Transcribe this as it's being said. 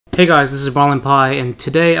Hey guys, this is MarlinPie, and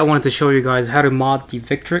today I wanted to show you guys how to mod the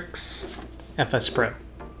Victrix FS Pro.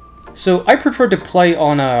 So I prefer to play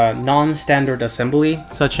on a non-standard assembly,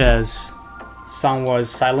 such as Sanwa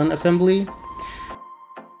Silent Assembly.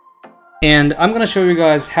 And I'm going to show you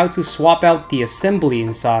guys how to swap out the assembly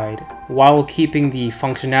inside while keeping the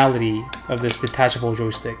functionality of this detachable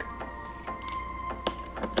joystick.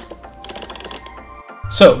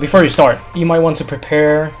 So before you start, you might want to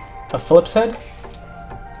prepare a Phillips head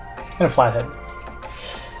and a flathead.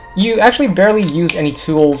 You actually barely use any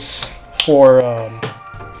tools for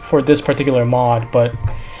this particular mod, but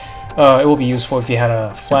it will be useful if you had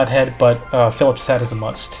a flathead, but Phillips head is a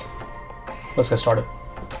must. Let's get started.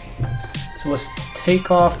 So let's take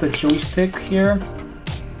off the joystick here.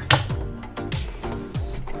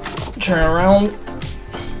 Turn it around.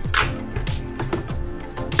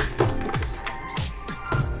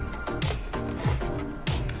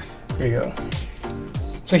 There you go.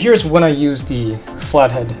 So here's when I use the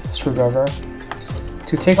flathead screwdriver.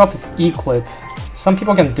 To take off this E-clip, some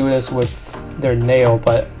people can do this with their nail,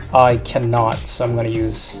 but I cannot, so I'm going to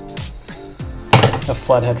use a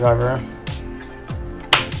flathead driver.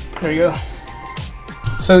 There you go.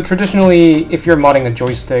 So traditionally, if you're modding a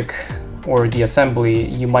joystick or the assembly,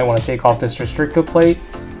 you might want to take off this restrictor plate,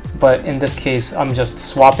 but in this case, I'm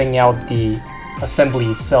just swapping out the assembly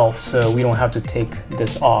itself so we don't have to take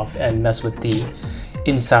this off and mess with the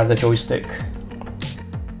inside of the joystick.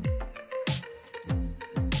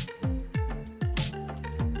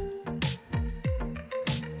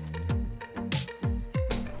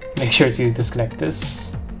 Make sure to disconnect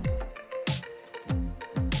this.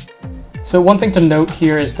 So one thing to note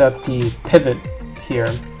here is that the pivot here,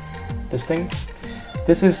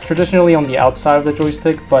 this is traditionally on the outside of the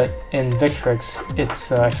joystick, but in Victrix,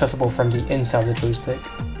 it's accessible from the inside of the joystick.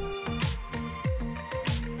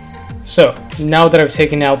 So now that I've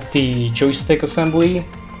taken out the joystick assembly,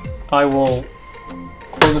 I will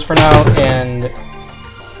close this for now and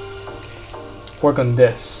work on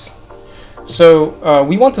this. So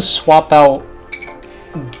we want to swap out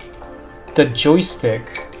the joystick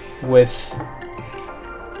with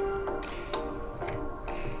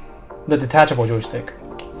the detachable joystick.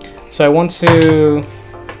 So I want to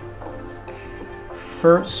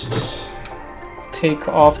first take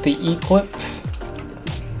off the E-clip.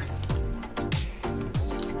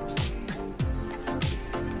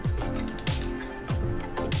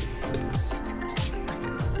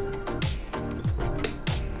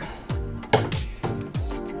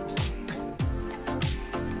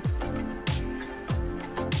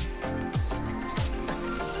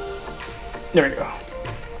 There we go.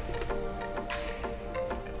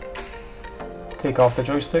 Take off the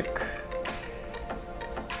joystick.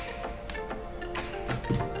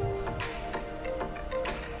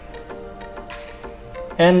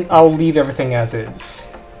 And I'll leave everything as is.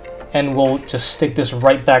 And we'll just stick this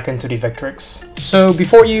right back into the Victrix. So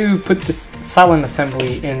before you put this silent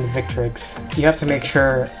assembly in Victrix, you have to make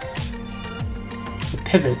sure the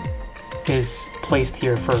pivot is placed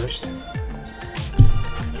here first.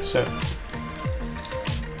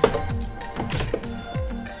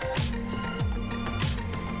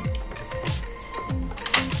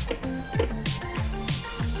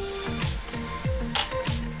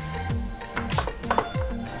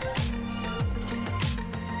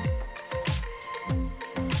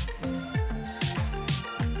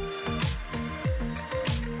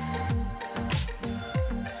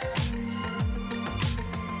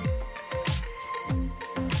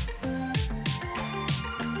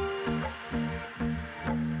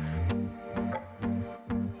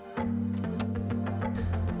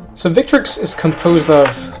 So Victrix is composed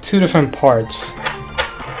of two different parts.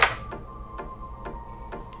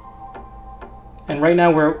 And right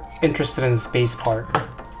now we're interested in this base part.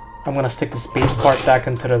 I'm going to stick this base part back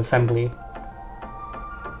into the assembly.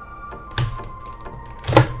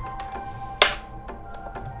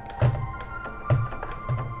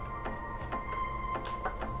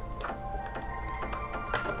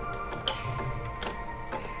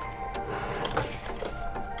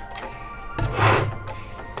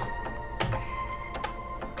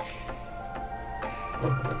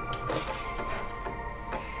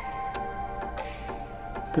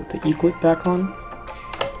 Put the E-clip back on.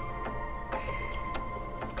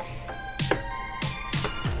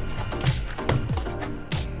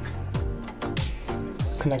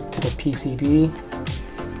 Connect to the PCB.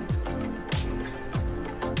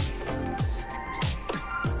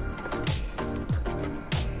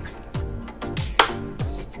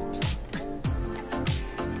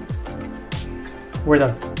 We're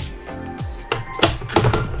done.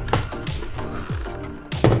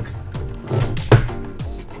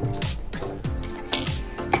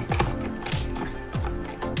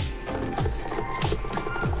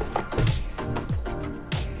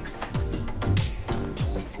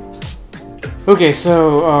 Okay,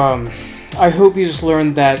 so I hope you just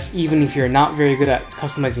learned that even if you're not very good at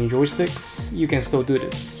customizing joysticks, you can still do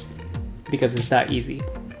this, because it's that easy.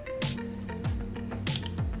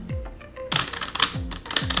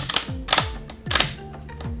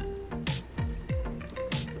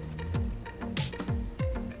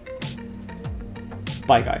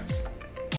 Bye guys.